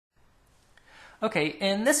Okay,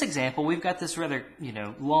 in this example, we've got this rather,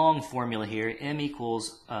 long formula here. M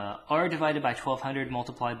equals R divided by 1200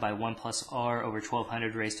 multiplied by 1 plus R over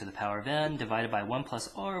 1200 raised to the power of N divided by 1 plus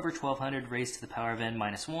R over 1200 raised to the power of N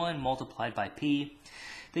minus 1 multiplied by P.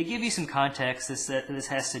 They give you some context. This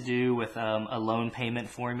has to do with a loan payment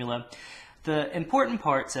formula. The important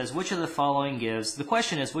part says which of the following gives, the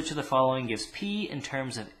question is which of the following gives P in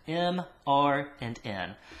terms of M, R, and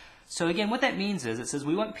N. So again, what that means is it says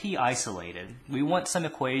we want P isolated. We want some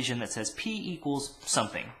equation that says P equals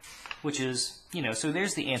something, which is, so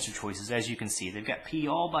there's the answer choices. As you can see, they've got P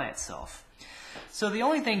all by itself. So the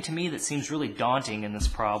only thing to me that seems really daunting in this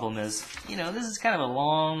problem is, this is kind of a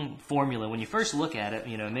long formula. When you first look at it,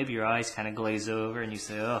 maybe your eyes kind of glaze over and you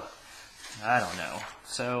say, oh, I don't know.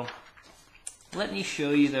 So let me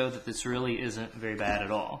show you, though, that this really isn't very bad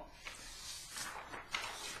at all.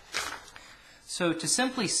 So to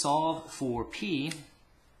simply solve for P,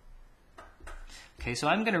 okay, so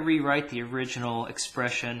I'm going to rewrite the original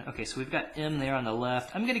expression. Okay, so we've got M there on the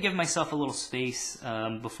left. I'm going to give myself a little space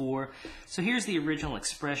before. So here's the original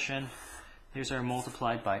expression. There's our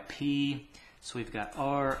multiplied by P. So we've got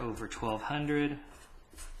R over 1200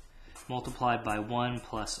 multiplied by 1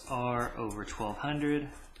 plus R over 1200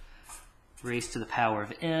 raised to the power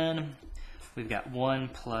of N. We've got 1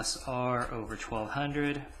 plus R over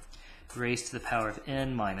 1200 raised to the power of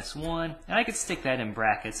N minus 1. And I could stick that in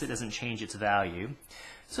brackets. It doesn't change its value.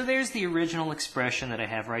 So there's the original expression that I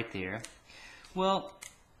have right there. Well,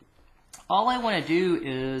 all I want to do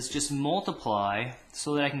is just multiply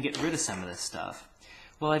so that I can get rid of some of this stuff.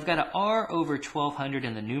 Well, I've got an R over 1200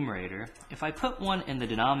 in the numerator. If I put 1 in the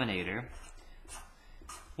denominator,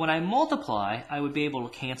 when I multiply, I would be able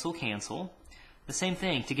to cancel. The same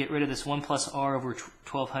thing, to get rid of this 1 plus R over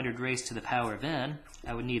 1200 raised to the power of N,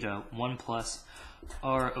 I would need a 1 plus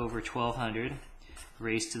R over 1200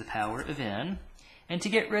 raised to the power of N. And to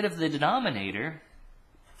get rid of the denominator,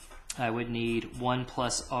 I would need 1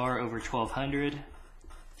 plus R over 1200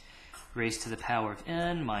 raised to the power of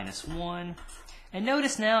N minus 1. And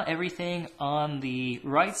notice now everything on the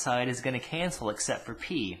right side is going to cancel except for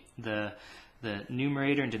P. The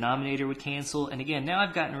numerator and denominator would cancel. And again, now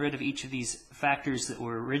I've gotten rid of each of these factors that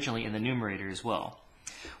were originally in the numerator as well.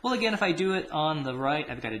 Well, again, if I do it on the right,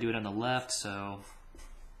 I've got to do it on the left. So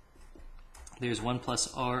there's 1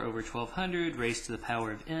 plus R over 1200 raised to the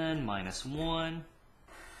power of N minus 1.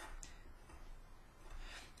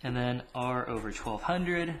 And then R over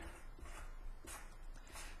 1200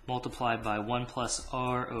 multiplied by 1 plus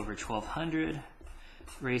R over 1200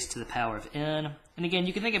 raised to the power of N. And again,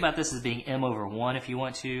 you can think about this as being M over 1 if you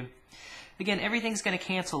want to. Again, everything's going to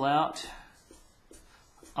cancel out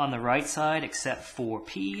on the right side except for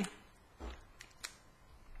P.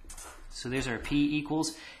 So there's our P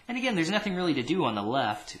equals. And again, there's nothing really to do on the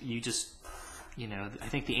left. You just, I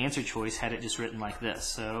think the answer choice had it just written like this.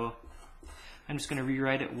 So I'm just going to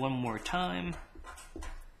rewrite it one more time.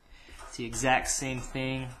 It's the exact same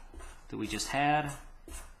thing that we just had.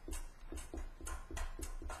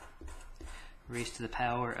 Raised to the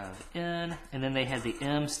power of N, and then they had the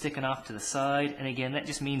M sticking off to the side, and again that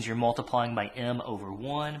just means you're multiplying by M over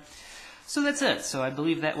 1. So that's it. So I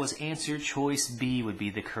believe that was answer choice B would be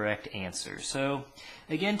the correct answer. So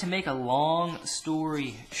again, to make a long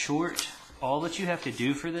story short, all that you have to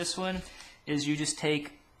do for this one is you just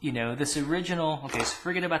take this original, okay, so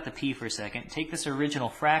forget about the P for a second, take this original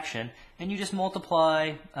fraction and you just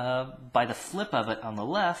multiply by the flip of it on the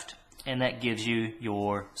left, and that gives you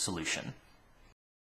your solution.